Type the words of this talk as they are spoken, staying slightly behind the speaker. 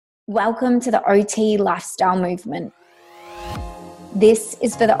Welcome to the OT lifestyle movement. This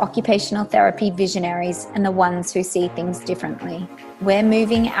is for the occupational therapy visionaries and the ones who see things differently. We're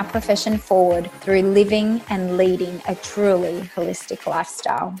moving our profession forward through living and leading a truly holistic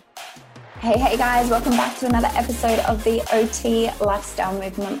lifestyle. Hey guys, welcome back to another episode of the OT Lifestyle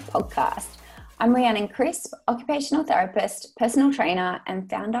Movement podcast. I'm Rhiannon Crisp, occupational therapist, personal trainer, and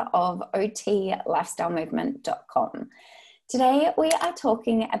founder of OTLifestyleMovement.com. Today, we are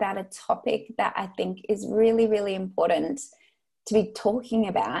talking about a topic that I think is really, really important to be talking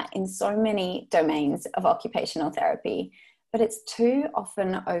about in so many domains of occupational therapy, but it's too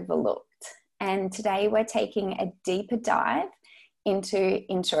often overlooked. And today we're taking a deeper dive into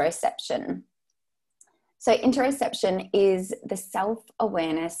interoception. So interoception is the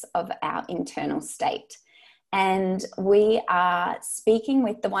self-awareness of our internal state. And we are speaking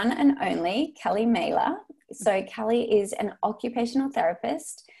with the one and only Kelly Mahler. So Kelly is an occupational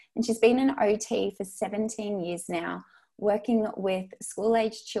therapist, and she's been an OT for 17 years now, working with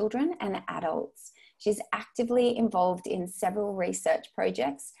school-aged children and adults. She's actively involved in several research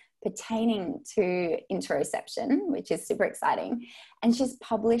projects pertaining to interoception, which is super exciting. And she's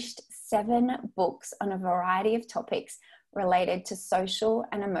published 7 books on a variety of topics related to social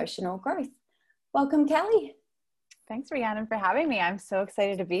and emotional growth. Welcome, Kelly. Thanks, Rhiannon, for having me. I'm so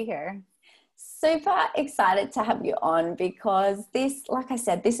excited to be here. Super excited to have you on because this, like I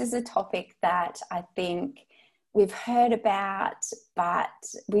said, this is a topic that I think we've heard about, but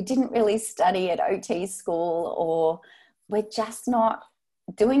we didn't really study at OT school, or we're just not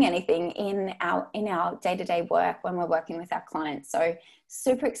doing anything in our day-to-day work when we're working with our clients. So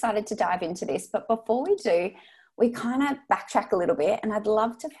super excited to dive into this. But before we do, we kind of backtrack a little bit, and I'd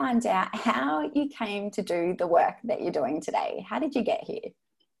love to find out how you came to do the work that you're doing today. How did you get here?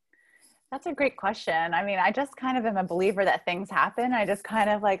 That's a great question. I mean, I just kind of am a believer that things happen. I just kind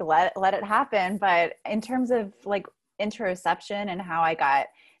of like let it happen. But in terms of like interoception and how I got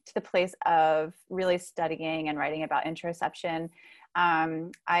to the place of really studying and writing about interoception,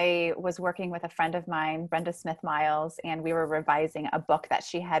 I was working with a friend of mine, Brenda Smith-Miles, and we were revising a book that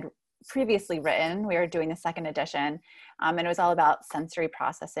she had previously written. We were doing the second edition, and it was all about sensory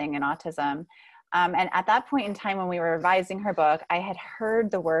processing and autism. And at that point in time when we were revising her book, I had heard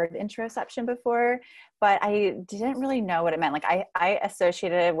the word interoception before, but I didn't really know what it meant. Like I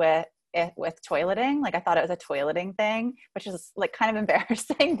associated it with toileting. Like I thought it was a toileting thing, which is like kind of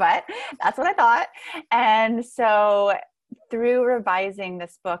embarrassing, but that's what I thought. And so through revising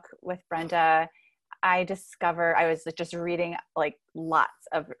this book with Brenda, I was just reading like lots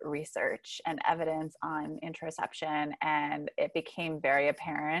of research and evidence on interoception, and it became very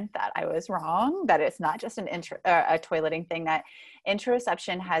apparent that I was wrong, that it's not just a toileting thing, that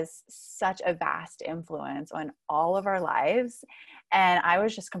interoception has such a vast influence on all of our lives. And I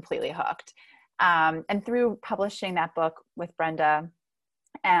was just completely hooked. And through publishing that book with Brenda,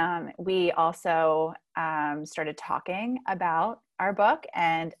 we also started talking about our book,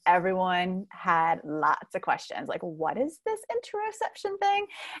 and everyone had lots of questions like, what is this interoception thing?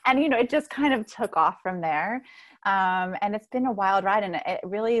 And, it just kind of took off from there. And it's been a wild ride, and it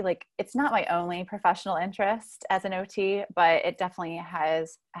really, like, it's not my only professional interest as an OT, but it definitely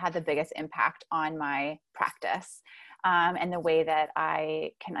has had the biggest impact on my practice, and the way that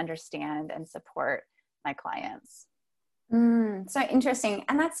I can understand and support my clients. So interesting.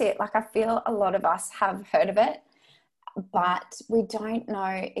 And that's it. Like, I feel a lot of us have heard of it, but we don't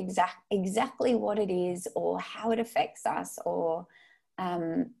know exactly what it is or how it affects us, or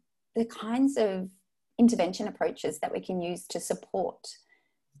the kinds of intervention approaches that we can use to support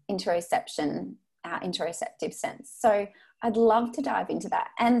interoception, our interoceptive sense. So I'd love to dive into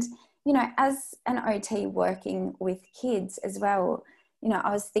that. And, as an OT working with kids as well,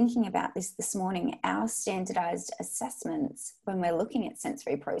 I was thinking about this morning. Our standardized assessments, when we're looking at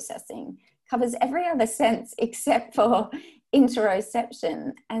sensory processing, covers every other sense except for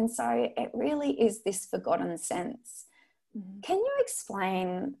interoception. And so it really is this forgotten sense. Mm-hmm. Can you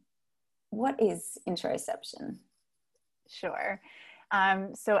explain what is interoception? Sure.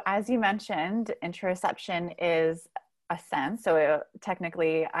 So as you mentioned, interoception is a sense. So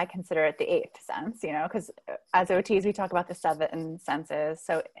technically I consider it the 8th sense, because as OTs, we talk about the 7 senses.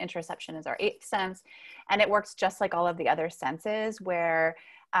 So interoception is our 8th sense, and it works just like all of the other senses, where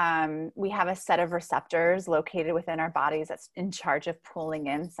We have a set of receptors located within our bodies that's in charge of pulling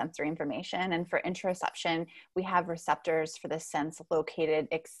in sensory information. And for interoception, we have receptors for the sense located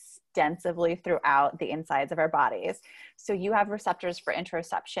extensively throughout the insides of our bodies. So you have receptors for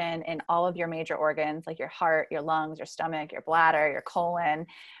interoception in all of your major organs, like your heart, your lungs, your stomach, your bladder, your colon.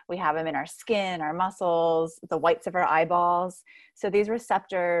 We have them in our skin, our muscles, the whites of our eyeballs. So these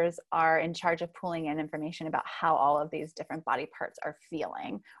receptors are in charge of pulling in information about how all of these different body parts are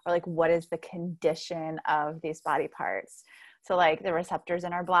feeling, or like what is the condition of these body parts. So like the receptors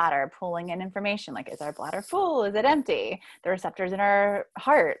in our bladder pulling in information, like is our bladder full, is it empty? The receptors in our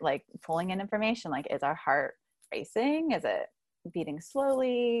heart, like pulling in information, like is our heart racing, is it beating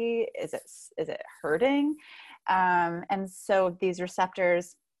slowly, is it hurting? And so these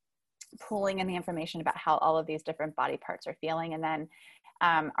receptors pulling in the information about how all of these different body parts are feeling. And then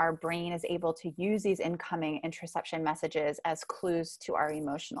our brain is able to use these incoming interoception messages as clues to our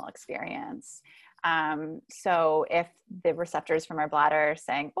emotional experience. So if the receptors from our bladder are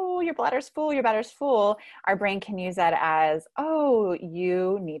saying, oh, your bladder's full, our brain can use that as, oh,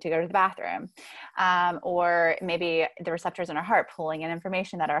 you need to go to the bathroom. Or maybe the receptors in our heart pulling in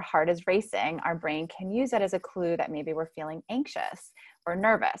information that our heart is racing, our brain can use that as a clue that maybe we're feeling anxious or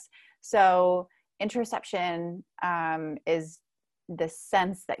nervous. So interoception is the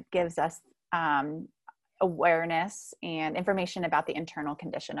sense that gives us awareness and information about the internal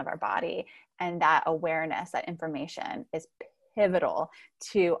condition of our body. And that awareness, that information is pivotal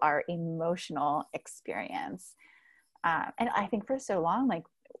to our emotional experience. And I think for so long, like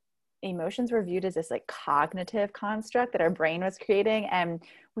emotions were viewed as this like cognitive construct that our brain was creating, and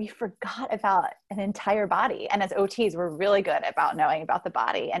we forgot about an entire body. And as OTs, we're really good about knowing about the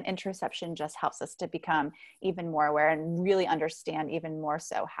body, and interoception just helps us to become even more aware and really understand even more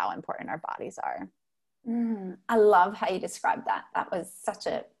so how important our bodies are. I love how you described that. That was such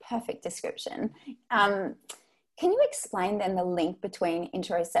a perfect description. Can you explain then the link between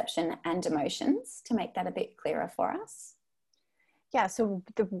interoception and emotions to make that a bit clearer for us? Yeah, so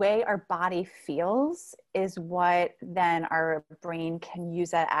the way our body feels is what then our brain can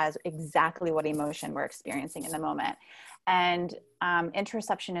use that as exactly what emotion we're experiencing in the moment. And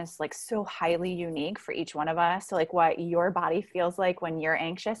interoception is like so highly unique for each one of us. So like what your body feels like when you're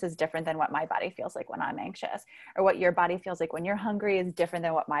anxious is different than what my body feels like when I'm anxious, or what your body feels like when you're hungry is different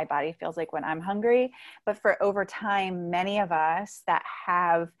than what my body feels like when I'm hungry. But for over time, many of us that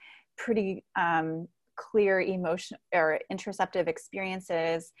have pretty clear emotion or interoceptive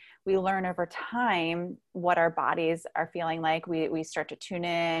experiences, we learn over time what our bodies are feeling like. We start to tune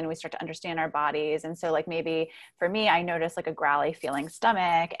in, we start to understand our bodies. And so like maybe for me, I notice like a growly feeling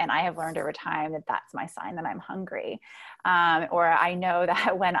stomach, and I have learned over time that that's my sign that I'm hungry. Or I know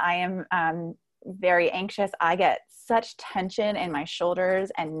that when I am very anxious, I get such tension in my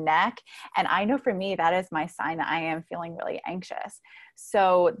shoulders and neck. And I know for me, that is my sign that I am feeling really anxious.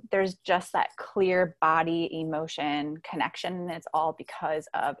 So there's just that clear body emotion connection. And it's all because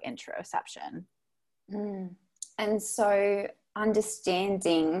of interoception. And so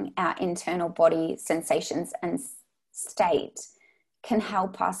understanding our internal body sensations and state can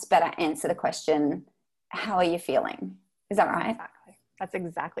help us better answer the question, how are you feeling? Is that right? Exactly. That's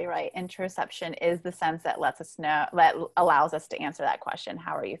exactly right. Interoception is the sense that lets us know, that allows us to answer that question,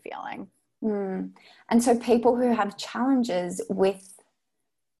 how are you feeling? And so people who have challenges with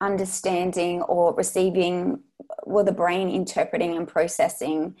understanding or receiving, well, the brain interpreting and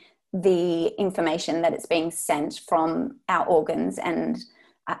processing the information that it's being sent from our organs and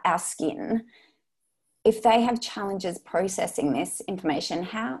our skin, if they have challenges processing this information,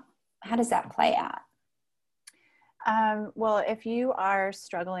 how does that play out? Well, if you are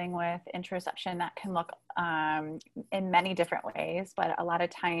struggling with interoception, that can look in many different ways, but a lot of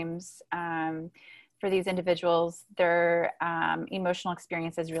times for these individuals, their emotional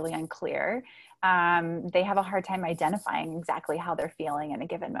experience is really unclear. They have a hard time identifying exactly how they're feeling in a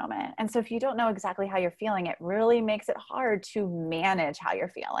given moment. And so if you don't know exactly how you're feeling, it really makes it hard to manage how you're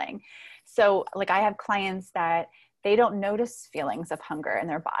feeling. So like I have clients that they don't notice feelings of hunger in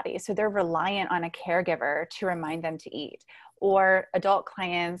their body. So they're reliant on a caregiver to remind them to eat. Or adult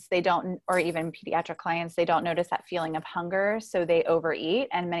clients, they don't, or even pediatric clients, they don't notice that feeling of hunger. So they overeat.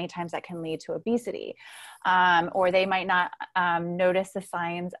 And many times that can lead to obesity. Or they might not notice the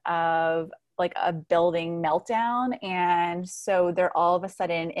signs of like a building meltdown. And so they're all of a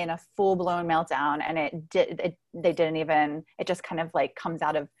sudden in a full blown meltdown, and it just kind of like comes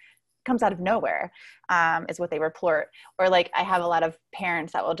out of nowhere, is what they report. Or like I have a lot of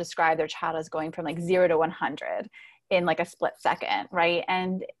parents that will describe their child as going from like 0 to 100 in like a split second, right?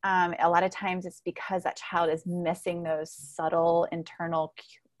 And a lot of times it's because that child is missing those subtle internal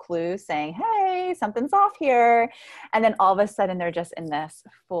clues saying, hey, something's off here. And then all of a sudden they're just in this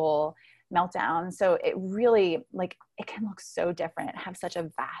full meltdown. So it really, like, it can look so different, have such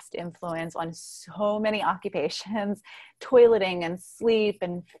a vast influence on so many occupations, toileting and sleep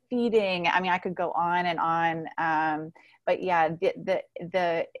and feeding. I mean, I could go on and on. But yeah,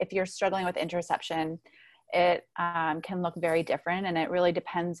 if you're struggling with interoception, it can look very different. And it really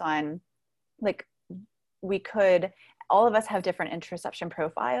depends on, like, all of us have different interoception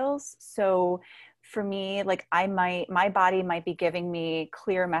profiles. So for me, like, my body might be giving me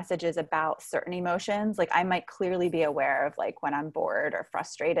clear messages about certain emotions. Like, I might clearly be aware of, like, when I'm bored or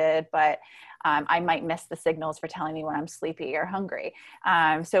frustrated, but I might miss the signals for telling me when I'm sleepy or hungry.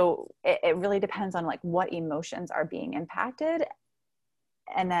 So it really depends on, like, what emotions are being impacted.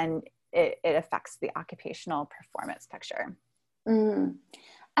 And then it affects the occupational performance picture. Mm.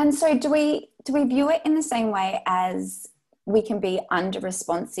 And so do we view it in the same way as we can be under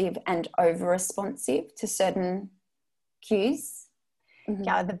responsive and over responsive to certain cues? Mm-hmm.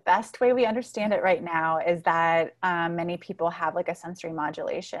 Yeah, the best way we understand it right now is that many people have, like, a sensory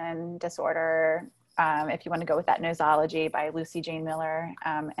modulation disorder. If you want to go with that nosology by Lucy Jane Miller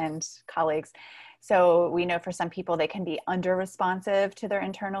and colleagues. So we know for some people, they can be under responsive to their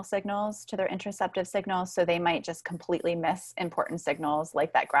internal signals, to their interoceptive signals. So they might just completely miss important signals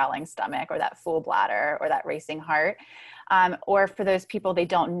like that growling stomach or that full bladder or that racing heart. Or for those people, they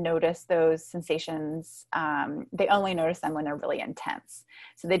don't notice those sensations. They only notice them when they're really intense.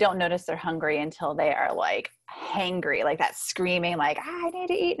 So they don't notice they're hungry until they are, like, hangry, like that screaming, like, I need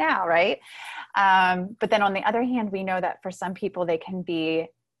to eat now, right? But then on the other hand, we know that for some people, they can be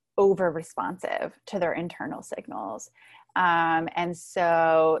over responsive to their internal signals. And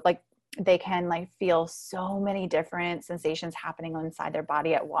so, like, they can, like, feel so many different sensations happening inside their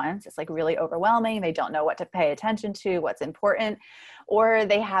body at once. It's, like, really overwhelming. They don't know what to pay attention to, what's important, or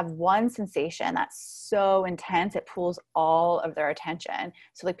they have one sensation that's so intense, it pulls all of their attention.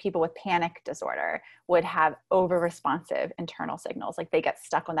 So, like, people with panic disorder would have over responsive internal signals. Like, they get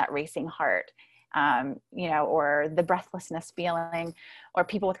stuck on that racing heart. Or the breathlessness feeling, or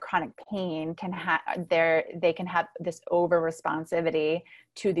people with chronic pain can have this over responsivity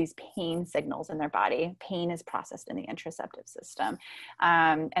to these pain signals in their body. Pain is processed in the interoceptive system.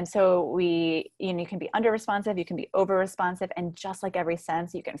 And so you can be under responsive, you can be over responsive. And just like every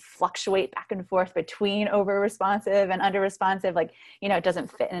sense, you can fluctuate back and forth between over responsive and under responsive. Like, it doesn't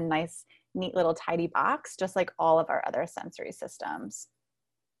fit in a nice, neat little tidy box, just like all of our other sensory systems.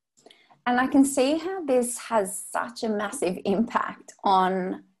 And I can see how this has such a massive impact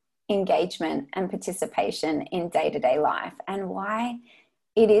on engagement and participation in day-to-day life, and why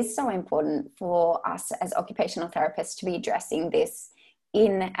it is so important for us as occupational therapists to be addressing this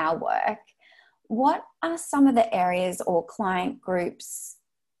in our work. What are some of the areas or client groups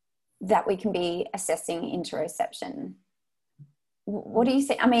that we can be assessing interoception? What do you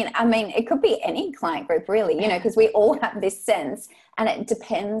say? I mean, it could be any client group, really, because we all have this sense, and it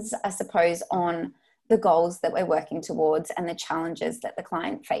depends, I suppose, on the goals that we're working towards and the challenges that the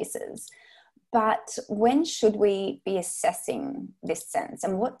client faces. But when should we be assessing this sense?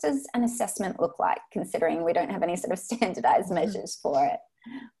 And what does an assessment look like, considering we don't have any sort of standardized measures for it?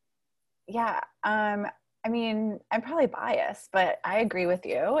 Yeah. I'm probably biased, but I agree with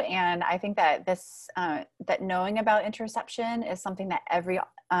you. And I think that that knowing about interoception is something that every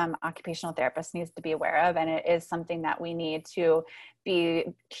occupational therapist needs to be aware of. And it is something that we need to be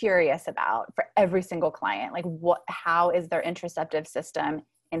curious about for every single client. Like, how is their interoceptive system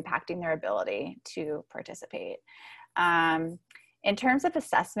impacting their ability to participate? In terms of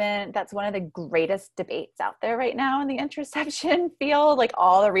assessment, that's one of the greatest debates out there right now in the interoception field. Like,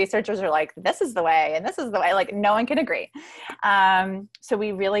 all the researchers are like, this is the way, and this is the way. Like, no one can agree. So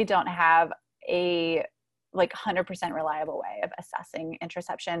we really don't have a 100% reliable way of assessing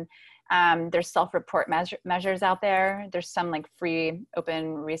interoception. There's self-report measures out there. There's some free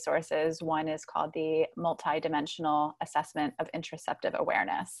open resources. One is called the Multidimensional Assessment of Interoceptive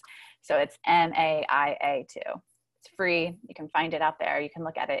Awareness. So it's MAIA2. It's free. You can find it out there. You can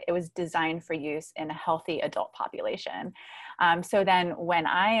look at it. It was designed for use in a healthy adult population. So then when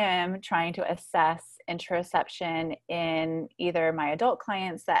I am trying to assess interoception in either my adult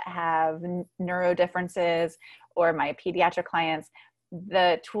clients that have neuro differences or my pediatric clients,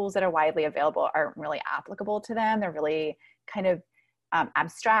 the tools that are widely available aren't really applicable to them. They're really kind of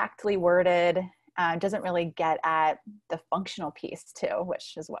abstractly worded. Doesn't really get at the functional piece too,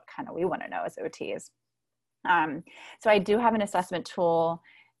 which is what kind of we want to know as OTs. So I do have an assessment tool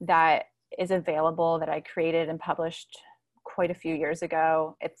that is available that I created and published quite a few years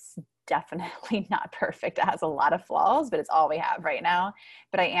ago. It's definitely not perfect. It has a lot of flaws, but it's all we have right now.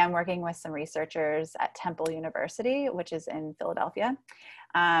 But I am working with some researchers at Temple University, which is in Philadelphia.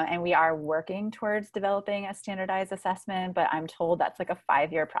 And we are working towards developing a standardized assessment, but I'm told that's like a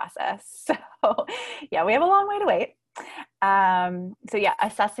 5-year process. So yeah, we have a long way to wait. So yeah,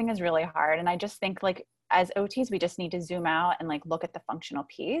 assessing is really hard. And I just think like as OTs, we just need to zoom out and like look at the functional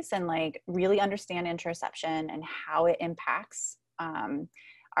piece and like really understand interoception and how it impacts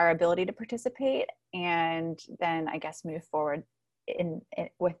our ability to participate. And then I guess move forward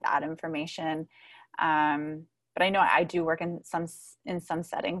with that information. But I know I do work in some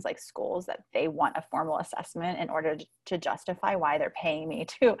settings like schools that they want a formal assessment in order to justify why they're paying me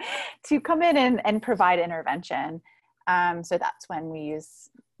to come in and provide intervention. So that's when we use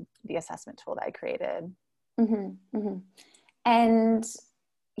the assessment tool that I created. Mm-hmm, mm-hmm. And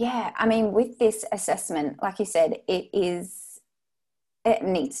yeah, I mean, with this assessment, like you said, it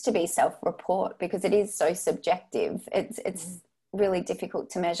needs to be self-report because it is so subjective. It's really difficult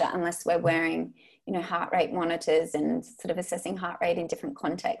to measure unless we're wearing, heart rate monitors and sort of assessing heart rate in different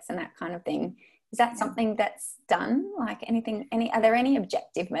contexts and that kind of thing. Is that something that's done? Like are there any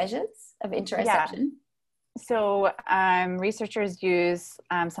objective measures of interoception? Yeah. So researchers use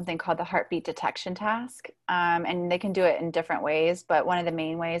something called the heartbeat detection task, and they can do it in different ways. But one of the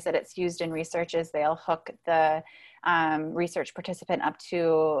main ways that it's used in research is they'll hook the research participant up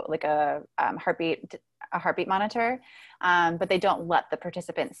to like a heartbeat monitor, but they don't let the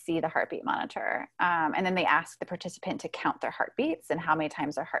participant see the heartbeat monitor. And then they ask the participant to count their heartbeats and how many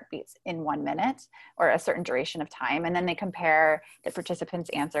times their heart beats in 1 minute or a certain duration of time. And then they compare the participant's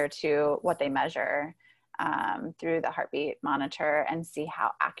answer to what they measure through the heartbeat monitor and see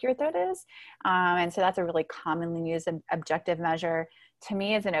how accurate that is. And so that's a really commonly used objective measure. To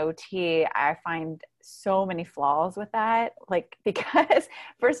me as an OT, I find so many flaws with that. Like, because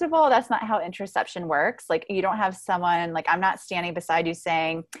first of all, that's not how interoception works. Like you don't have someone, like I'm not standing beside you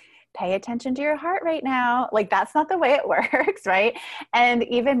saying, pay attention to your heart right now. Like that's not the way it works. Right. And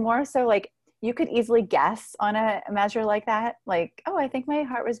even more so, like you could easily guess on a measure like that. Like, oh, I think my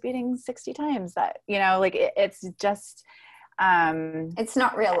heart was beating 60 times that, like it's just, it's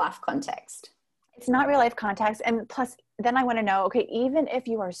not real life context. It's not real life context. And plus then I want to know, okay, even if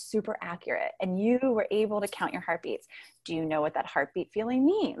you are super accurate and you were able to count your heartbeats, do you know what that heartbeat feeling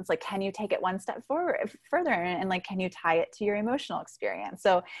means? Like, can you take it one step further and like, can you tie it to your emotional experience?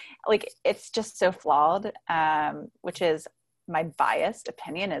 So like, it's just so flawed, which is my biased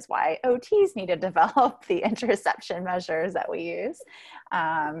opinion is why OTs need to develop the interoception measures that we use.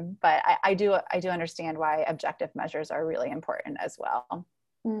 But I do understand why objective measures are really important as well.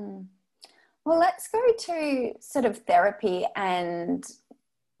 Mm. Well, let's go to sort of therapy and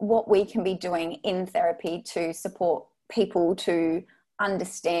what we can be doing in therapy to support people to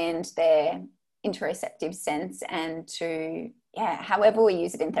understand their interoceptive sense and to, however we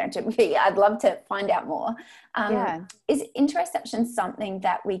use it in therapy. I'd love to find out more. Is interoception something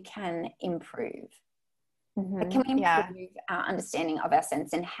that we can improve? Mm-hmm. Can we improve our understanding of our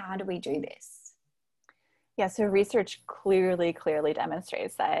sense, and how do we do this? Yeah, so research clearly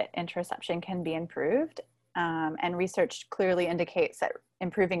demonstrates that interoception can be improved. And research clearly indicates that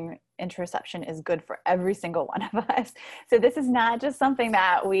improving interoception is good for every single one of us. So this is not just something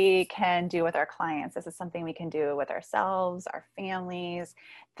that we can do with our clients. This is something we can do with ourselves, our families,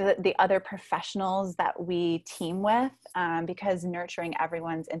 the other professionals that we team with, because nurturing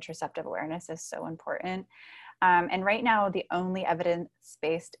everyone's interoceptive awareness is so important. And right now, the only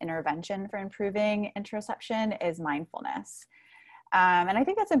evidence-based intervention for improving interoception is mindfulness. And I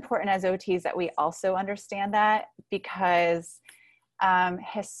think that's important as OTs that we also understand that, because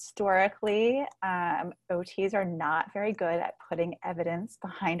historically, OTs are not very good at putting evidence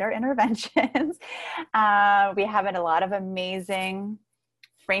behind our interventions. We have a lot of amazing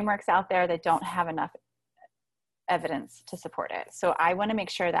frameworks out there that don't have enough evidence to support it. So I want to make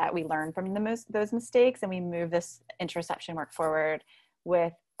sure that we learn from those mistakes and we move this interoception work forward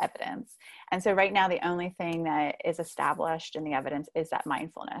with evidence. And so right now, the only thing that is established in the evidence is that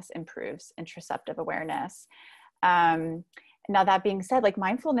mindfulness improves interoceptive awareness. Now, that being said, like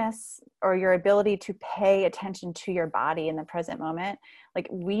mindfulness or your ability to pay attention to your body in the present moment, like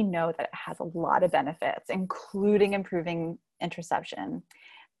we know that it has a lot of benefits, including improving interoception.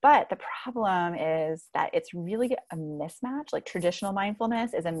 But the problem is that it's really a mismatch. Like traditional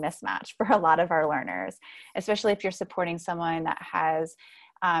mindfulness is a mismatch for a lot of our learners, especially if you're supporting someone that has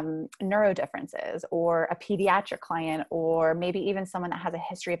neuro differences, or a pediatric client, or maybe even someone that has a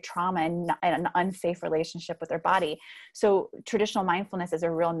history of trauma and an unsafe relationship with their body. So traditional mindfulness is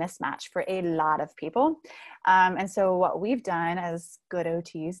a real mismatch for a lot of people. And so what we've done, as good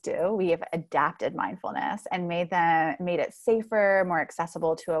OTs do, we have adapted mindfulness and made it safer, more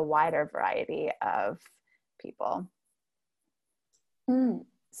accessible to a wider variety of people.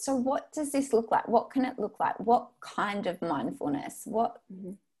 So what does this look like? What can it look like? What kind of mindfulness? What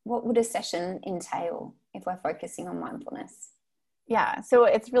would a session entail if we're focusing on mindfulness? Yeah, so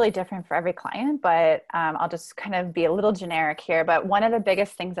it's really different for every client, but I'll just kind of be a little generic here. But one of the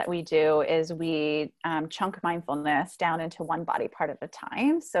biggest things that we do is we chunk mindfulness down into one body part at a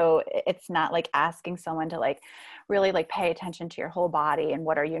time. So it's not like asking someone to like really like pay attention to your whole body and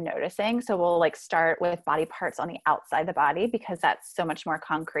what are you noticing. So we'll like start with body parts on the outside of the body because that's so much more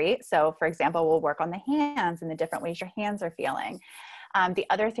concrete. So for example, we'll work on the hands and the different ways your hands are feeling. The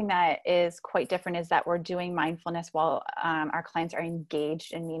other thing that is quite different is that we're doing mindfulness while our clients are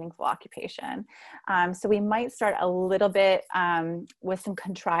engaged in meaningful occupation. So we might start a little bit with some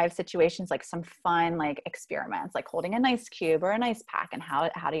contrived situations, like some fun like experiments, like holding an ice cube or an ice pack, and how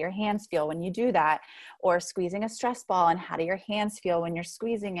do your hands feel when you do that, or squeezing a stress ball and how do your hands feel when you're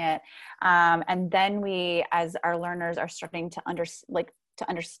squeezing it. And then we, as our learners are starting to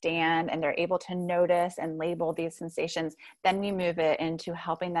understand and they're able to notice and label these sensations, then we move it into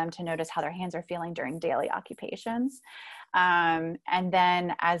helping them to notice how their hands are feeling during daily occupations. And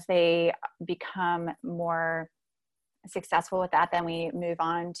then as they become more successful with that, then we move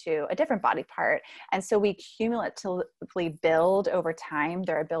on to a different body part. And so we cumulatively build over time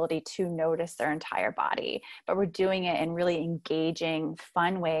their ability to notice their entire body, but we're doing it in really engaging,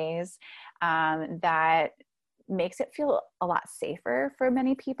 fun ways that makes it feel a lot safer for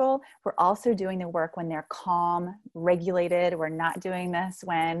many people. We're also doing the work when they're calm, regulated. We're not doing this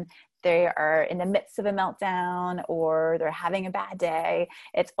when they are in the midst of a meltdown or they're having a bad day.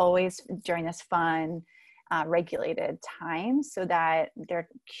 It's always during this fun, regulated time so that they're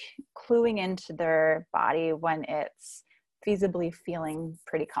cluing into their body when it's feasibly feeling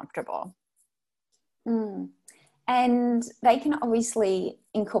pretty comfortable. And they can obviously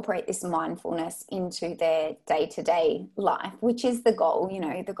incorporate this mindfulness into their day-to-day life, which is the goal. You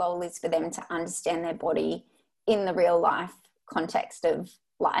know, the goal is for them to understand their body in the real life context of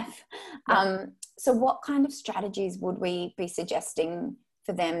life. Yeah. So what kind of strategies would we be suggesting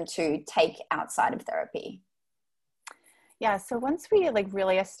for them to take outside of therapy? Yeah, so once we like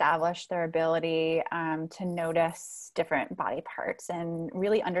really establish their ability to notice different body parts and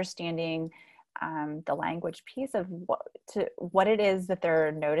really understanding the language piece of what it is that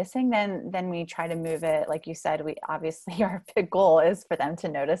they're noticing, then we try to move it. Like you said, we obviously, our big goal is for them to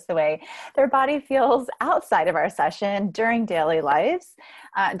notice the way their body feels outside of our session during daily lives,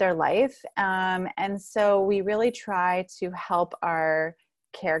 their life. And so we really try to help our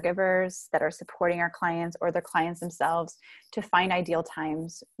caregivers that are supporting our clients or their clients themselves to find ideal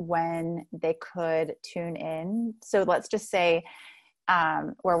times when they could tune in. So let's just say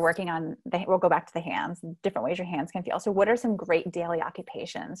we're working on we'll go back to the hands, different ways your hands can feel. So what are some great daily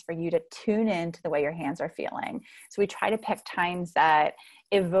occupations for you to tune in to the way your hands are feeling? So we try to pick times that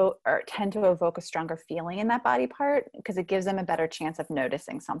evoke or tend to evoke a stronger feeling in that body part because it gives them a better chance of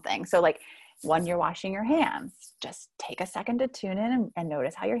noticing something. So like when you're washing your hands, just take a second to tune in and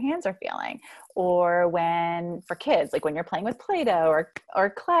notice how your hands are feeling. Or when, for kids, like when you're playing with Play-Doh or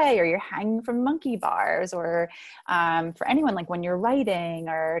clay, or you're hanging from monkey bars, or for anyone, like when you're writing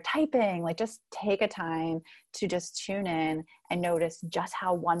or typing, like just take a time to just tune in and notice just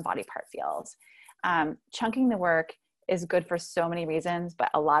how one body part feels. Chunking the work is good for so many reasons, but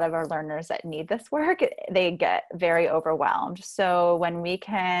a lot of our learners that need this work, they get very overwhelmed. So when we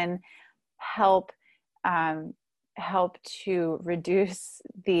can help to reduce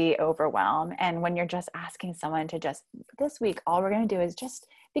the overwhelm, and when you're just asking someone to just, this week, all we're going to do is just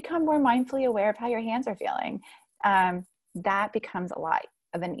become more mindfully aware of how your hands are feeling, that becomes a lot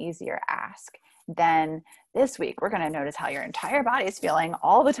of an easier ask than this week we're going to notice how your entire body is feeling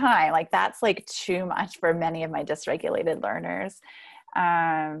all the time. Like that's like too much for many of my dysregulated learners.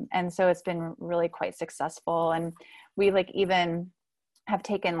 And so it's been really quite successful. And we like even have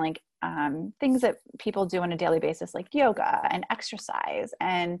taken like things that people do on a daily basis, like yoga and exercise.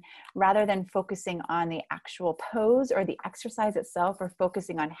 And rather than focusing on the actual pose or the exercise itself, we're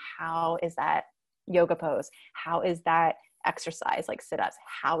focusing on how is that yoga pose? How is that exercise, like sit-ups?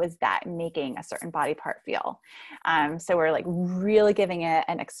 How is that making a certain body part feel? So we're like really giving it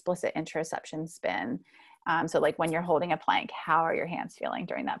an explicit interoception spin. So like when you're holding a plank, how are your hands feeling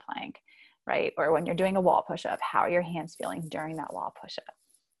during that plank, right? Or when you're doing a wall push-up, how are your hands feeling during that wall push-up?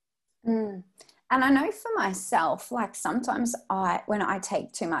 Mm. And I know for myself, like sometimes when I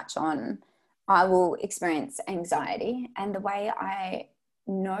take too much on, I will experience anxiety. And the way I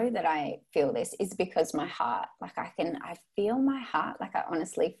know that I feel this is because my heart, like I feel my heart, like I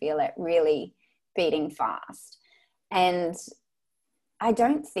honestly feel it really beating fast. And I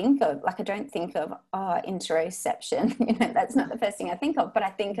don't think of, oh, interoception, that's not the first thing I think of, but I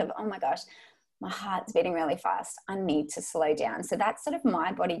think of, oh my gosh, my heart's beating really fast. I need to slow down. So that's sort of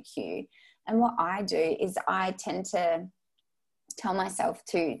my body cue. And what I do is I tend to tell myself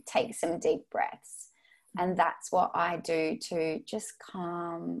to take some deep breaths. And that's what I do to just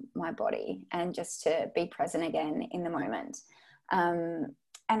calm my body and just to be present again in the moment. And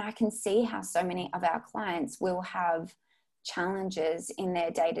I can see how so many of our clients will have challenges in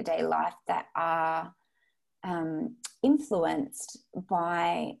their day-to-day life that are influenced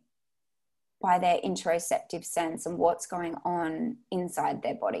by their interoceptive sense and what's going on inside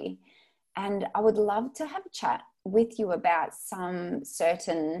their body. And I would love to have a chat with you about some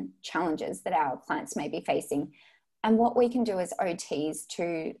certain challenges that our clients may be facing and what we can do as OTs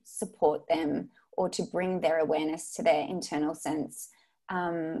to support them or to bring their awareness to their internal sense.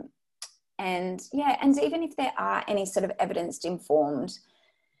 And even if there are any sort of evidence informed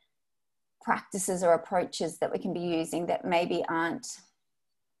practices or approaches that we can be using that maybe aren't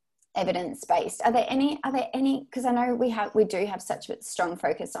evidence-based, are there any, because I know we do have such a strong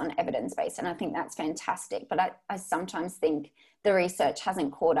focus on evidence-based, and I think that's fantastic, but I sometimes think the research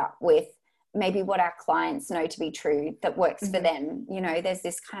hasn't caught up with maybe what our clients know to be true that works for them. There's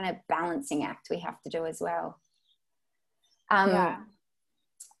this kind of balancing act we have to do as well. I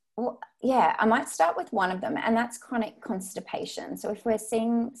might start with one of them, and that's chronic constipation. So if we're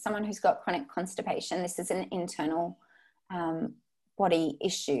seeing someone who's got chronic constipation, this is an internal body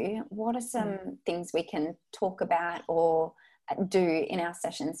issue. What are some things we can talk about or do in our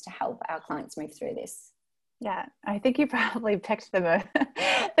sessions to help our clients move through this? Yeah, I think you probably picked the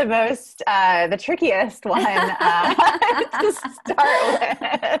trickiest one to start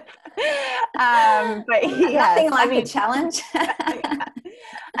with. But yes, nothing like a challenge.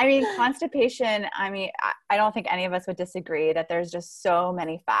 I mean, constipation, I don't think any of us would disagree that there's just so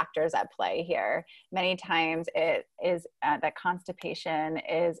many factors at play here. Many times it is that constipation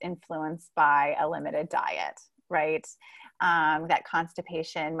is influenced by a limited diet, right? That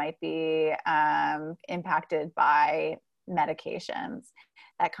constipation might be impacted by medications.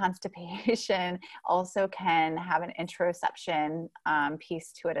 That constipation also can have an interoception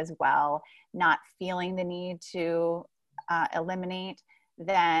piece to it as well, not feeling the need to eliminate.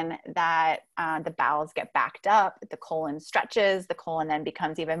 Then that the bowels get backed up, the colon stretches, the colon then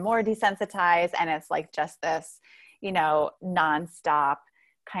becomes even more desensitized, and it's like just this, nonstop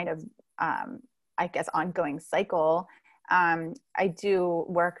kind of, ongoing cycle. I do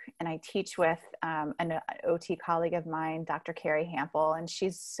work and I teach with an OT colleague of mine, Dr. Carrie Hampel, and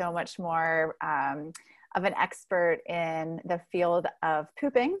she's so much more of an expert in the field of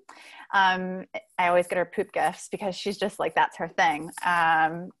pooping. I always get her poop gifts because she's just like, that's her thing.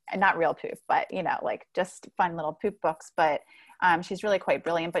 And not real poop, but just fun little poop books. But she's really quite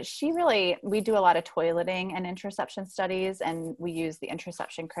brilliant, but we do a lot of toileting and interoception studies, and we use the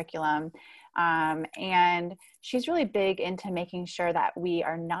interoception curriculum. And she's really big into making sure that we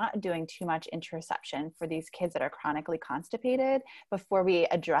are not doing too much interoception for these kids that are chronically constipated before we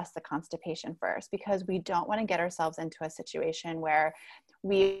address the constipation first, because we don't want to get ourselves into a situation where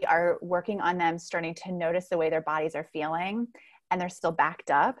we are working on them starting to notice the way their bodies are feeling and they're still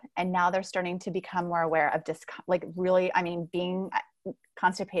backed up. And now they're starting to become more aware of being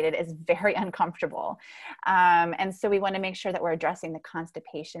constipated is very uncomfortable. And so we want to make sure that we're addressing the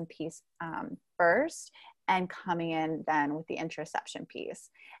constipation piece first and coming in then with the interoception piece.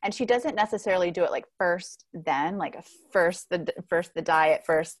 And she doesn't necessarily do it like first, then first the diet,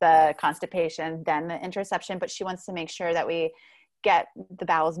 first the constipation, then the interoception, but she wants to make sure that we get the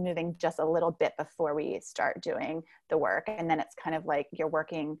bowels moving just a little bit before we start doing the work. And then it's kind of like you're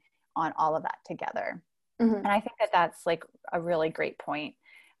working on all of that together. Mm-hmm. And I think that that's like a really great point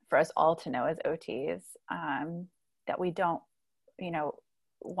for us all to know as OTs, that we don't,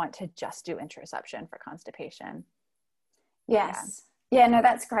 want to just do interoception for constipation. Yes. Yeah, no,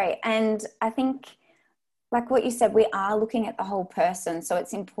 that's great. And I think, like what you said, we are looking at the whole person. So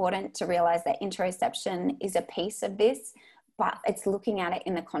it's important to realize that interoception is a piece of this, but it's looking at it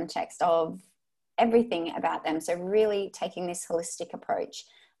in the context of everything about them. So really taking this holistic approach.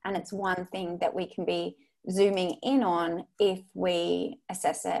 And it's one thing that we can be zooming in on if we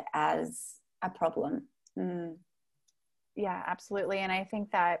assess it as a problem. Yeah, absolutely. And I think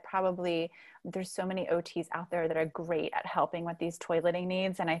that probably there's so many OTs out there that are great at helping with these toileting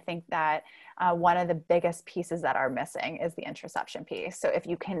needs. And I think that one of the biggest pieces that are missing is the interoception piece. So if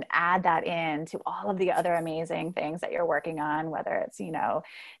you can add that in to all of the other amazing things that you're working on, whether it's,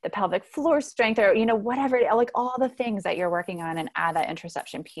 the pelvic floor strength or, whatever, like all the things that you're working on, and add that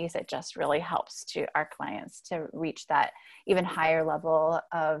interoception piece, it just really helps to our clients to reach that even higher level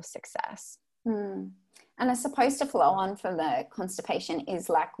of success. Mm. And I suppose to flow on from the constipation is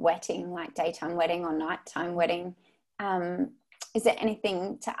like wetting, like daytime wetting or nighttime wetting. Is there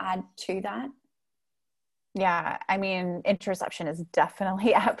anything to add to that? Yeah, I mean, interoception is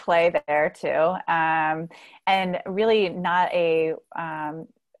definitely at play there too. And really not a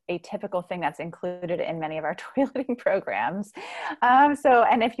typical thing that's included in many of our toileting programs.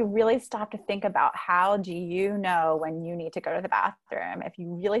 And if you really stop to think about how do you know when you need to go to the bathroom, if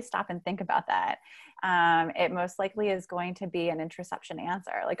you really stop and think about that, it most likely is going to be an interoception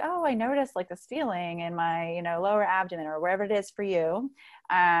answer. Like, oh, I noticed like this feeling in my, lower abdomen or wherever it is for you.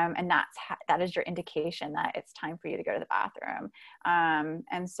 And that is your indication that it's time for you to go to the bathroom.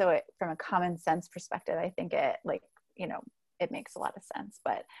 And so from a common sense perspective, I think it makes a lot of sense,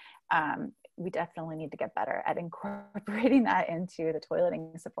 but we definitely need to get better at incorporating that into the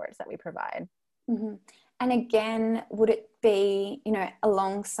toileting supports that we provide. Mm-hmm. And again, would it be,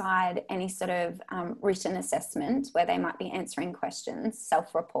 alongside any sort of written assessment where they might be answering questions,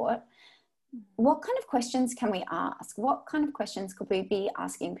 self-report? What kind of questions can we ask? What kind of questions could we be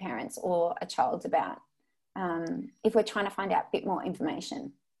asking parents or a child about if we're trying to find out a bit more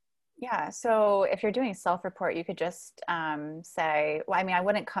information? Yeah. So if you're doing self-report, you could just say, well, I mean, I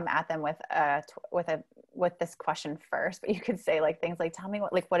wouldn't come at them with this question first, but you could say like things like, tell me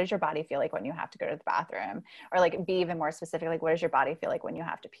what does your body feel like when you have to go to the bathroom? Or like be even more specific, like what does your body feel like when you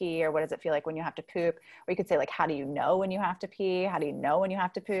have to pee? Or what does it feel like when you have to poop? Or you could say like, how do you know when you have to pee? How do you know when you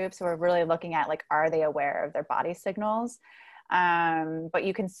have to poop? So we're really looking at like, are they aware of their body signals? But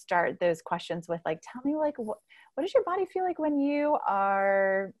you can start those questions with like, tell me like, what does your body feel like when you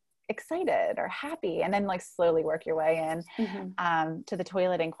are excited or happy, and then like slowly work your way in to the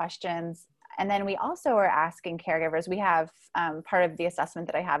toileting questions. And then we also are asking caregivers, we have part of the assessment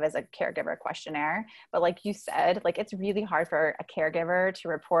that I have is a caregiver questionnaire, but like you said, like it's really hard for a caregiver to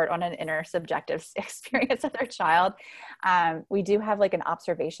report on an intersubjective experience of their child. We do have like an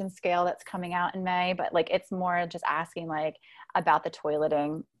observation scale that's coming out in May, but like it's more just asking like about the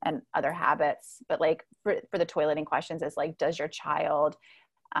toileting and other habits. But like for the toileting questions is like, does your child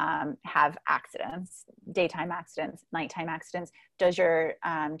have accidents, daytime accidents, nighttime accidents? Does your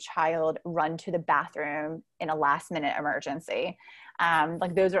child run to the bathroom in a last minute emergency?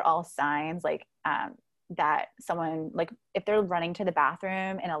 Like those are all signs like that someone, like if they're running to the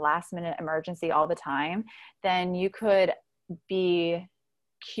bathroom in a last minute emergency all the time, then you could be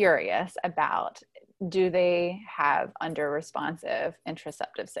curious about, do they have under responsive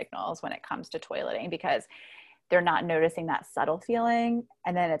interoceptive signals when it comes to toileting? Because they're not noticing that subtle feeling.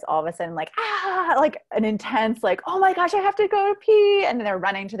 And then it's all of a sudden like, like an intense, like, oh my gosh, I have to go pee. And then they're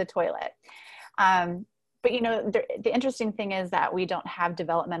running to the toilet. But the interesting thing is that we don't have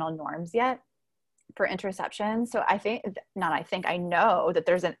developmental norms yet for interoception. So I know that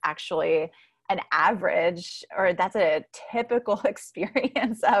there's actually an average, or that's a typical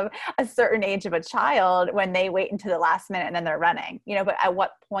experience of a certain age of a child when they wait until the last minute and then they're running, but at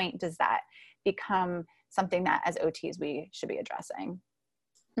what point does that become something that as OTs we should be addressing?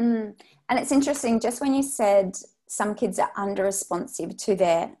 And it's interesting, just when you said some kids are under responsive to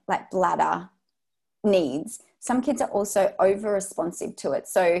their like bladder needs, some kids are also over responsive to it.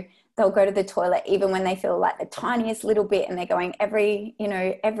 So they'll go to the toilet even when they feel like the tiniest little bit, and they're going every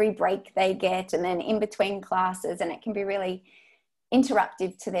break they get, and then in between classes, and it can be really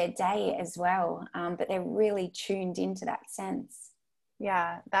interruptive to their day as well. But they're really tuned into that sense.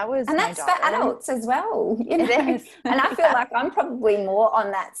 Yeah, that was and that's for adults as well. It is. And I feel like I'm probably more on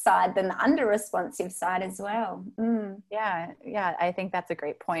that side than the under responsive side as well. Yeah, I think that's a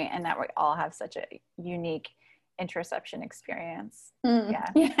great point, and that we all have such a unique interoception experience. Yeah.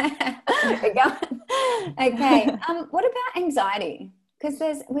 Okay. What about anxiety? Because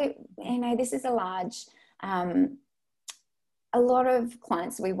this is a large, a lot of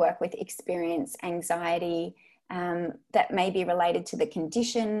clients we work with experience anxiety that may be related to the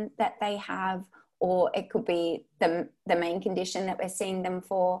condition that they have, or it could be the main condition that we're seeing them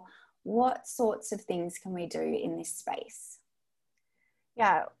for. What sorts of things can we do in this space?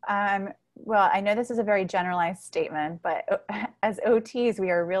 Yeah. Well, I know this is a very generalized statement, but as OTs, we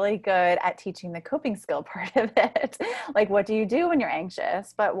are really good at teaching the coping skill part of it. Like, what do you do when you're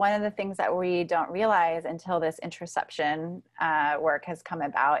anxious? But one of the things that we don't realize until this interoception work has come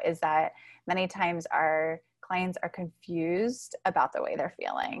about is that many times our clients are confused about the way they're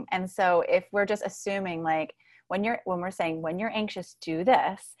feeling. And so if we're just assuming like, when we're saying, when you're anxious, do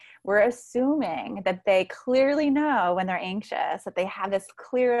this, we're assuming that they clearly know when they're anxious, that they have this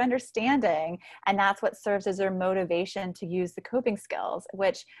clear understanding, and that's what serves as their motivation to use the coping skills,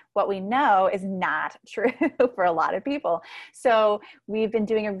 which what we know is not true for a lot of people. So we've been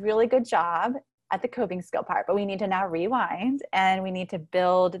doing a really good job at the coping skill part, but we need to now rewind and we need to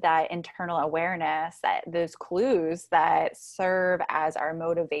build that internal awareness, that those clues that serve as our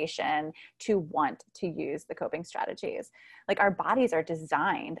motivation to want to use the coping strategies. Like, our bodies are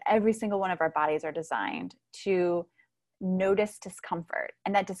designed, every single one of our bodies are designed to notice discomfort.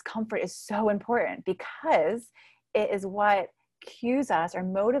 And that discomfort is so important because it is what cues us or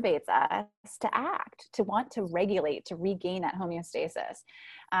motivates us to act, to want to regulate, to regain that homeostasis.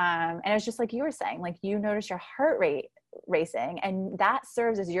 And it's just like you were saying, like, you notice your heart rate racing, and that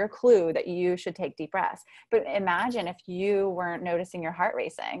serves as your clue that you should take deep breaths. But imagine if you weren't noticing your heart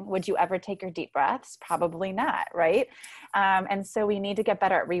racing, would you ever take your deep breaths? Probably not, right? And so we need to get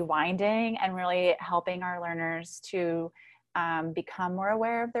better at rewinding and really helping our learners to become more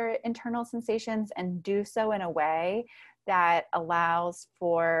aware of their internal sensations and do so in a way that allows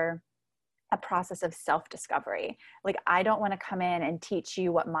for a process of self-discovery. Like, I don't want to come in and teach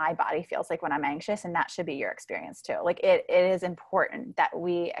you what my body feels like when I'm anxious, and that should be your experience too. Like, it is important that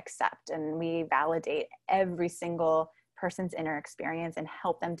we accept and we validate every single person's inner experience and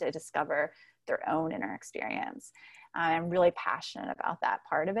help them to discover their own inner experience. I'm really passionate about that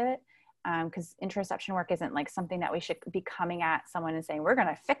part of it. Because interoception work isn't like something that we should be coming at someone and saying, we're going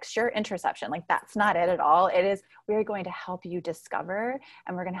to fix your interoception. Like, that's not it at all. It is, we're going to help you discover,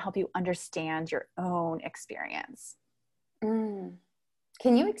 and we're going to help you understand your own experience. Can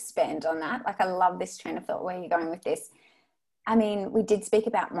you expand on that? Like, I love this train of thought where you're going with this. I mean, we did speak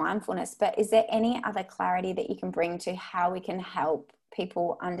about mindfulness, but is there any other clarity that you can bring to how we can help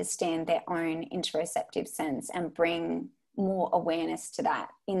people understand their own interoceptive sense and bring more awareness to that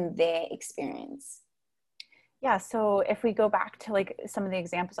in their experience? Yeah. So if we go back to like some of the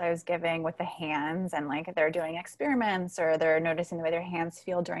examples I was giving with the hands, and like they're doing experiments or they're noticing the way their hands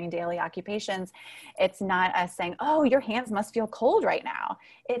feel during daily occupations, it's not us saying, oh, your hands must feel cold right now.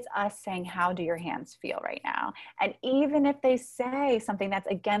 It's us saying, how do your hands feel right now? And even if they say something that's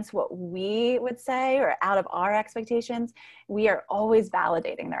against what we would say or out of our expectations, we are always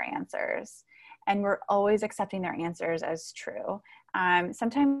validating their answers. And we're always accepting their answers as true.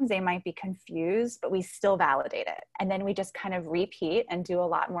 Sometimes they might be confused, but we still validate it. And then we just kind of repeat and do a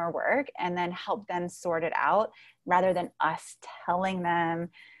lot more work and then help them sort it out rather than us telling them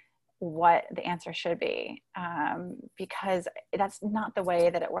what the answer should be, because that's not the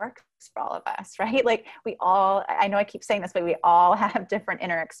way that it works for all of us, right? Like, we all, I know I keep saying this, but we all have different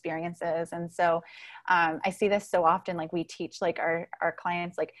inner experiences. And so I see this so often, like we teach like our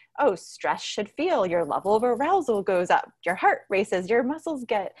clients, like, oh, stress should feel, your level of arousal goes up, your heart races, your muscles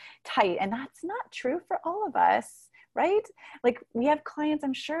get tight. And that's not true for all of us. Right? Like, we have clients,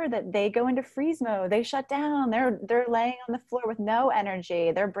 I'm sure, that they go into freeze mode, they shut down, they're laying on the floor with no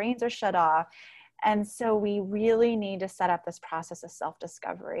energy, their brains are shut off. And so we really need to set up this process of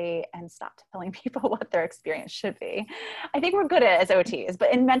self-discovery and stop telling people what their experience should be. I think we're good at it as OTs,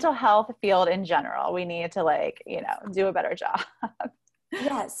 but in mental health field in general, we need to, like, you know, do a better job.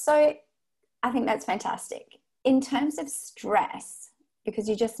 Yeah. So I think that's fantastic. In terms of stress, because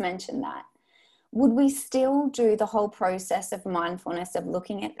you just mentioned that, would we still do the whole process of mindfulness of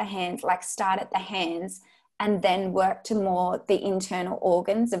looking at the hands, like start at the hands and then work to more the internal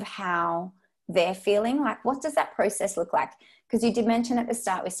organs of how they're feeling? Like, what does that process look like? Because you did mention at the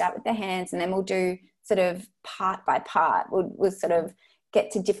start, we start with the hands and then we'll do sort of part by part. We'll sort of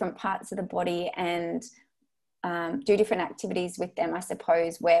get to different parts of the body and do different activities with them, I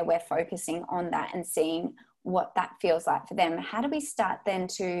suppose, where we're focusing on that and seeing what that feels like for them. How do we start then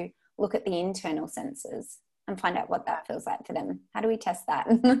to look at the internal senses and find out what that feels like for them? How do we test that?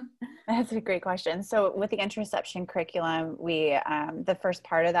 That's a great question. So with the interoception curriculum, we the first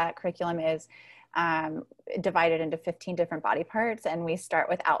part of that curriculum is divided into 15 different body parts, and we start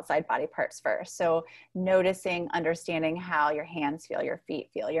with outside body parts first. So noticing, understanding how your hands feel, your feet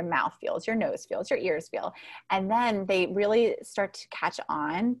feel, your mouth feels, your nose feels, your ears feel. And then they really start to catch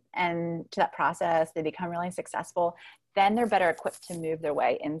on and to that process, they become really successful then they're better equipped to move their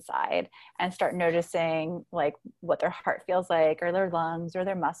way inside and start noticing like what their heart feels like, or their lungs, or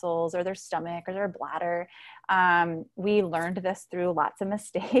their muscles, or their stomach, or their bladder. We learned this through lots of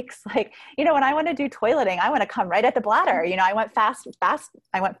mistakes. Like, you know, when I want to do toileting, I want to come right at the bladder. You know, I want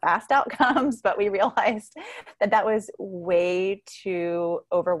fast outcomes, but we realized that that was way too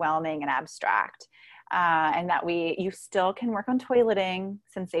overwhelming and abstract. And that you still can work on toileting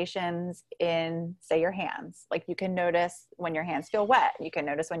sensations in, say, your hands. Like, you can notice when your hands feel wet. You can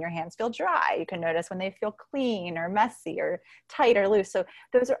notice when your hands feel dry. You can notice when they feel clean or messy or tight or loose. So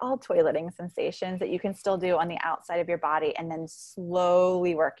those are all toileting sensations that you can still do on the outside of your body, and then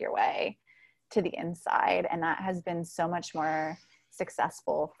slowly work your way to the inside. And that has been so much more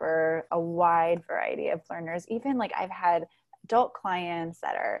successful for a wide variety of learners. Even like, I've had adult clients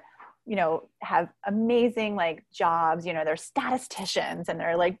that are, you know, have amazing like jobs, you know, they're statisticians and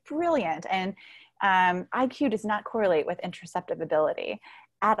they're like brilliant. And IQ does not correlate with interoceptive ability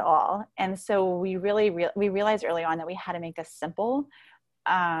at all. And so we realized early on that we had to make this simple,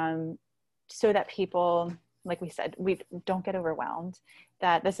 so that people, like we said, we don't get overwhelmed,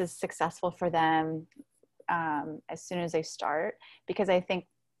 that this is successful for them as soon as they start. Because I think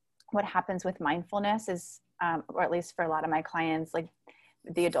what happens with mindfulness is, or at least for a lot of my clients, like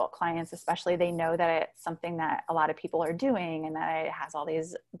the adult clients especially, they know that it's something that a lot of people are doing and that it has all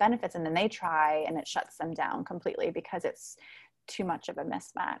these benefits, and then they try and it shuts them down completely because it's too much of a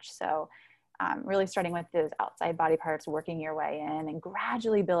mismatch. So really starting with those outside body parts, working your way in, and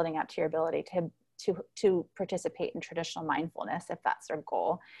gradually building up to your ability to participate in traditional mindfulness, if that's their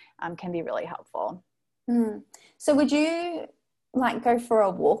goal, can be really helpful. So would you like go for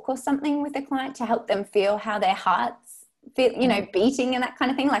a walk or something with a client to help them feel how their hearts feel, you know, beating and that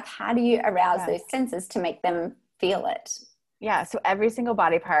kind of thing? Like, how do you arouse those senses to make them feel it? Yeah. So every single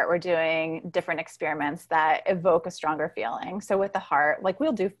body part, we're doing different experiments that evoke a stronger feeling. So with the heart, like,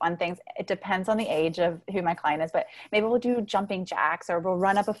 we'll do fun things. It depends on the age of who my client is, but maybe we'll do jumping jacks, or we'll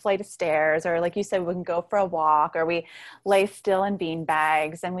run up a flight of stairs, or like you said, we can go for a walk, or we lay still in bean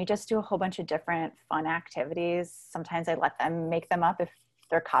bags, and we just do a whole bunch of different fun activities. Sometimes I let them make them up if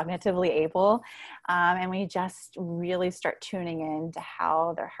they're cognitively able. And we just really start tuning in to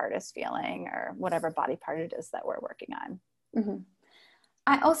how their heart is feeling, or whatever body part it is that we're working on. Mm-hmm.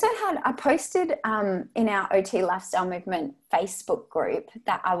 I posted in our OT Lifestyle Movement Facebook group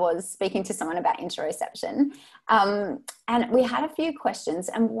that I was speaking to someone about interoception. And we had a few questions,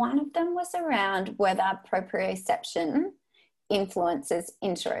 and one of them was around whether proprioception influences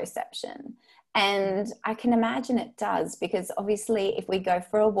interoception. And I can imagine it does, because obviously if we go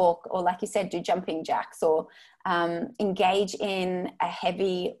for a walk, or like you said, do jumping jacks, or engage in a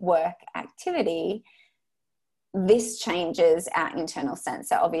heavy work activity, this changes our internal sense.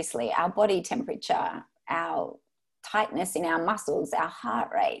 So obviously our body temperature, our tightness in our muscles, our heart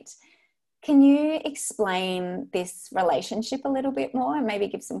rate. Can you explain this relationship a little bit more, and maybe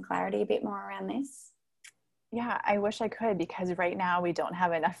give some clarity a bit more around this? Yeah, I wish I could, because right now we don't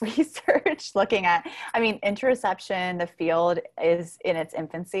have enough research looking at, I mean, interoception, the field is in its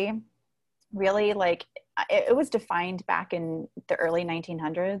infancy. Really, like, it was defined back in the early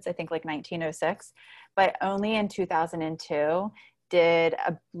 1900s, I think like 1906, but only in 2002 did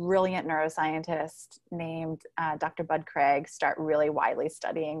a brilliant neuroscientist named Dr. Bud Craig start really widely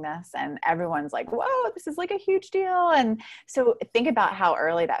studying this. And everyone's like, whoa, this is like a huge deal. And so think about how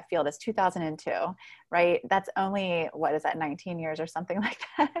early that field is, 2002, right? That's only, what is that, 19 years or something like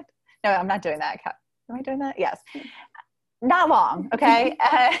that? No, I'm not doing that. Am I doing that? Yes. Not long. Okay.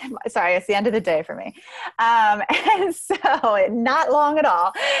 Sorry. It's the end of the day for me. And so not long at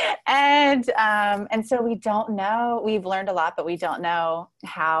all. And so we don't know, we've learned a lot, but we don't know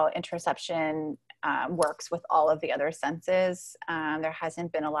how interoception works with all of the other senses. There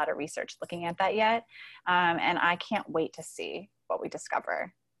hasn't been a lot of research looking at that yet. And I can't wait to see what we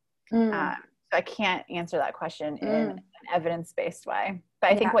discover. So I can't answer that question in an evidence-based way.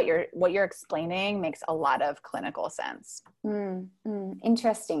 But I think what you're explaining makes a lot of clinical sense.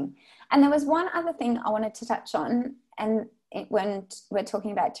 Interesting. And there was one other thing I wanted to touch on, and when we're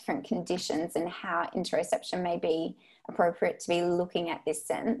talking about different conditions and how interoception may be appropriate to be looking at this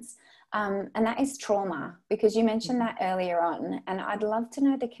sense, and that is trauma, because you mentioned that earlier on, and I'd love to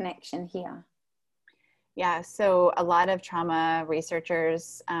know the connection here. Yeah, so a lot of trauma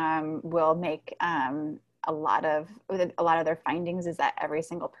researchers will make a lot of their findings is that every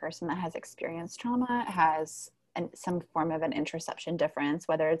single person that has experienced trauma has some form of an interoception difference,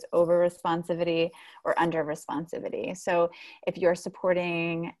 whether it's over responsivity or under responsivity. So if you're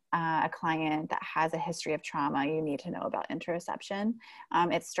supporting a client that has a history of trauma, you need to know about interoception.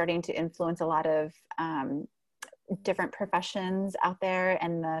 It's starting to influence a lot of different professions out there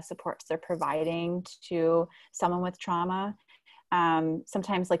and the supports they're providing to someone with trauma.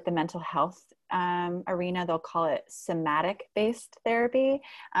 Sometimes like the mental health arena, they'll call it somatic based therapy.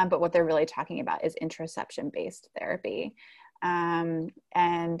 But what they're really talking about is interoception based therapy.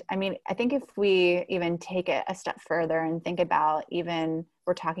 And I mean, I think if we even take it a step further and think about, even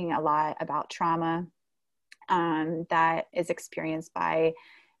we're talking a lot about trauma that is experienced by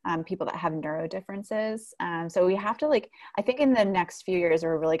people that have neuro differences. So we have to I think in the next few years,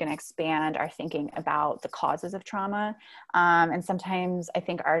 we're really going to expand our thinking about the causes of trauma. And sometimes I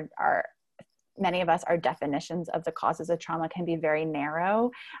think many of us, our definitions of the causes of trauma can be very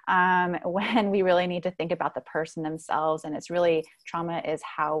narrow when we really need to think about the person themselves. And it's really, trauma is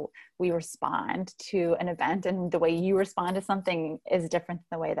how we respond to an event, and the way you respond to something is different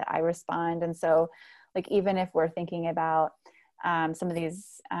than the way that I respond. And so even if we're thinking about some of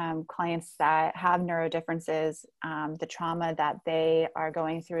these clients that have neuro differences, the trauma that they are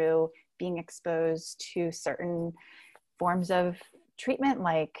going through, being exposed to certain forms of treatment,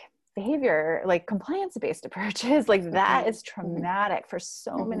 like behavior, like compliance-based approaches, that is traumatic for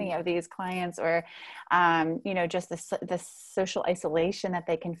so many of these clients, or, just the social isolation that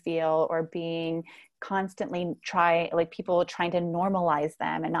they can feel, or being constantly people trying to normalize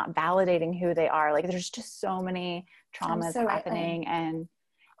them and not validating who they are. There's just so many traumas happening and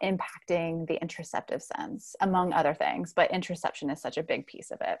impacting the interoceptive sense, among other things, but interoception is such a big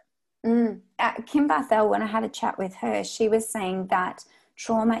piece of it. Kim Barthel, when I had a chat with her, she was saying that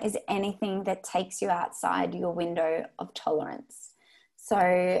trauma is anything that takes you outside your window of tolerance.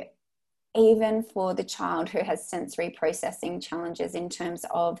 So even for the child who has sensory processing challenges, in terms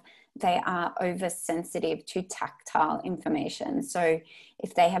of they are oversensitive to tactile information. So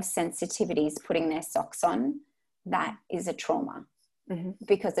if they have sensitivities putting their socks on, that is a trauma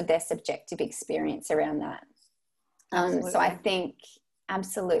because of their subjective experience around that. So I think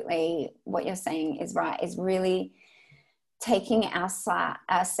absolutely what you're saying is right, is really taking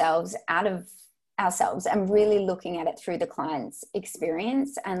ourselves out of ourselves and really looking at it through the client's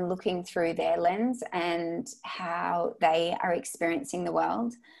experience and looking through their lens and how they are experiencing the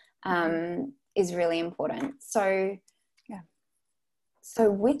world is really important. So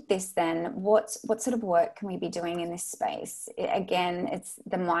so with this then, what sort of work can we be doing in this space? Again, it's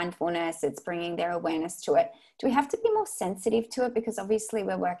the mindfulness, it's bringing their awareness to it. Do we have to be more sensitive to it? Because obviously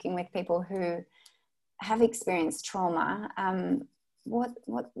we're working with people who have experienced trauma. What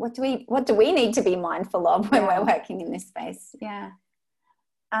do we need to be mindful of when we're working in this space?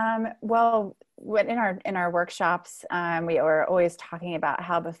 Well, in our workshops, we are always talking about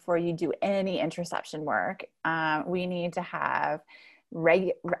how before you do any interoception work, we need to have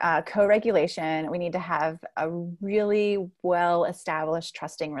co-regulation. We need to have a really well-established,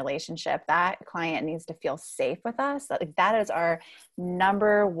 trusting relationship. That client needs to feel safe with us. That is our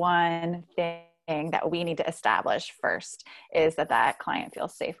number one thing that we need to establish first, is that client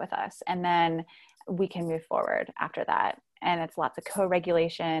feels safe with us. And then we can move forward after that. And it's lots of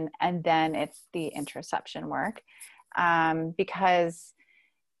co-regulation, and then it's the interoception work. Because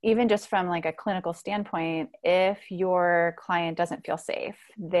even just from a clinical standpoint, if your client doesn't feel safe,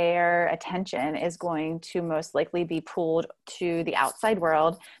 their attention is going to most likely be pulled to the outside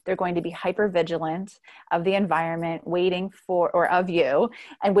world. They're going to be hypervigilant of the environment, of you,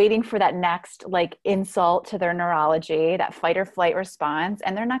 and waiting for that next insult to their neurology, that fight or flight response.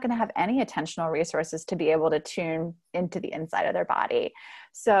 And they're not going to have any attentional resources to be able to tune into the inside of their body.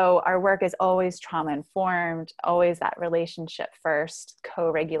 So our work is always trauma informed, always that relationship first,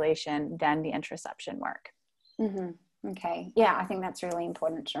 co-regulation, then the interoception work. Okay. Yeah, I think that's really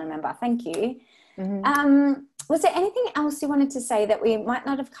important to remember. Thank you. Was there anything else you wanted to say that we might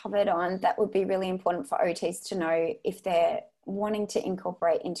not have covered on that would be really important for OTs to know if they're wanting to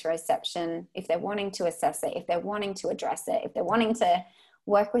incorporate interoception, if they're wanting to assess it, if they're wanting to address it, if they're wanting to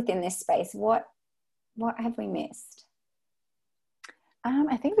work within this space? What have we missed?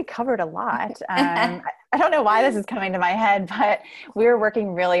 I think we covered a lot. I don't know why this is coming to my head, but we're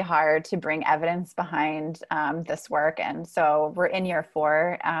working really hard to bring evidence behind this work. And so we're in year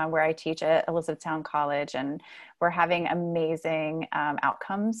 4 where I teach at Elizabethtown College, and we're having amazing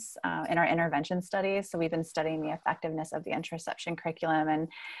outcomes in our intervention studies. So we've been studying the effectiveness of the interoception curriculum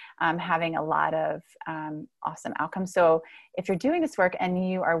and having a lot of awesome outcomes. So if you're doing this work and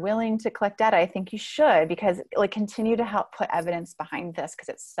you are willing to collect data, I think you should, because continue to help put evidence behind this, because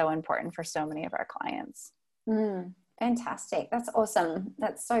it's so important for so many of our clients. Fantastic. That's awesome.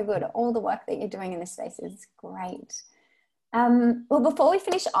 That's so good. All the work that you're doing in this space is great. Well, before we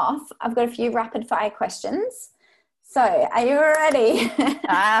finish off, I've got a few rapid fire questions. So, are you ready?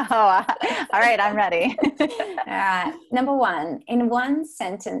 All right, I'm ready. All right. Number one, in one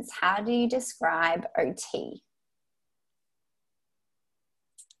sentence, how do you describe OT?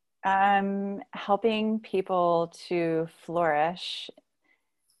 Helping people to flourish.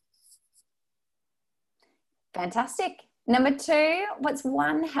 Fantastic. Number two, what's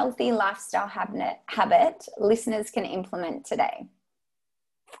one healthy lifestyle habit listeners can implement today?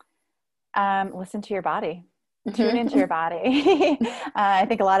 Listen to your body. Tune into your body. I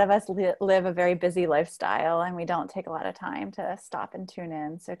think a lot of us live a very busy lifestyle and we don't take a lot of time to stop and tune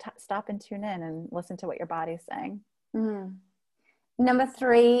in. So stop and tune in and listen to what your body's saying. Number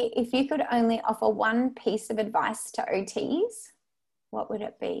three, if you could only offer one piece of advice to OTs, what would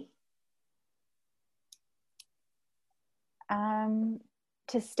it be?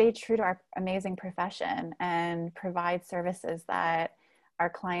 To stay true to our amazing profession and provide services that are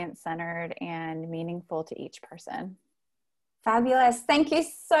client-centered and meaningful to each person. Fabulous. Thank you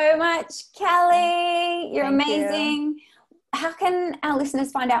so much, Kelly. You're amazing. How can our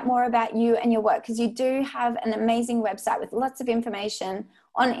listeners find out more about you and your work? Because you do have an amazing website with lots of information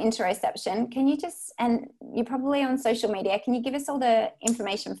on interoception. Can you and you're probably on social media, can you give us all the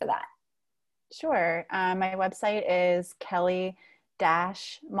information for that? Sure. My website is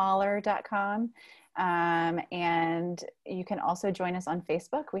kelly-mahler.com. And you can also join us on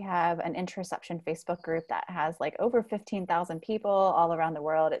Facebook. We have an Interoception Facebook group that has like over 15,000 people all around the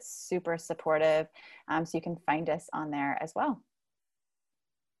world. It's super supportive. So you can find us on there as well.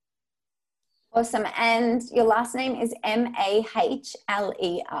 Awesome. And your last name is Mahler.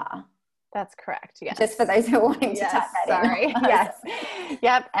 That's correct. Yes. Just for those who are wanting to type that in. Yes.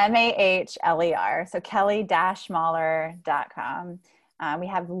 Yep. Mahler. So kelly-mahler.com. We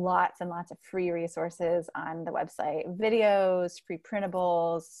have lots and lots of free resources on the website, videos, free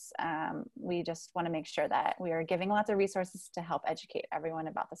printables. We just want to make sure that we are giving lots of resources to help educate everyone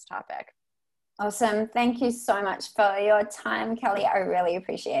about this topic. Awesome. Thank you so much for your time, Kelly. I really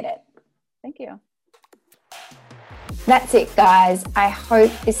appreciate it. Thank you. That's it, guys. I hope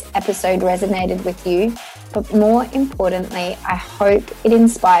this episode resonated with you, but more importantly, I hope it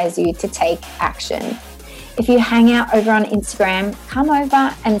inspires you to take action. If you hang out over on Instagram, come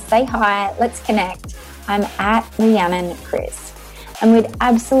over and say hi. Let's connect. I'm at Rhiannon Chris. And we'd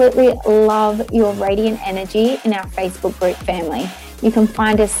absolutely love your radiant energy in our Facebook group family. You can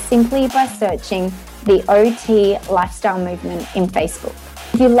find us simply by searching the OT Lifestyle Movement in Facebook.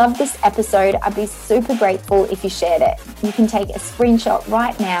 If you loved this episode, I'd be super grateful if you shared it. You can take a screenshot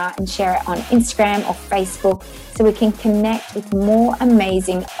right now and share it on Instagram or Facebook so we can connect with more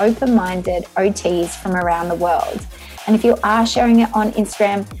amazing, open-minded OTs from around the world. And if you are sharing it on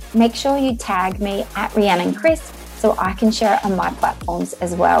Instagram, make sure you tag me at Rhiannon Chris so I can share it on my platforms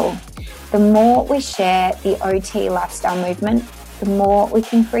as well. The more we share the OT lifestyle movement, the more we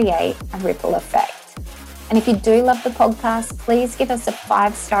can create a ripple effect. And if you do love the podcast, please give us a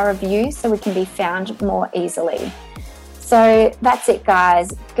 5-star review so we can be found more easily. So that's it,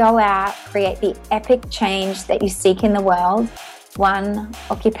 guys. Go out, create the epic change that you seek in the world, one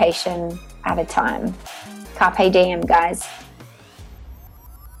occupation at a time. Carpe diem, guys.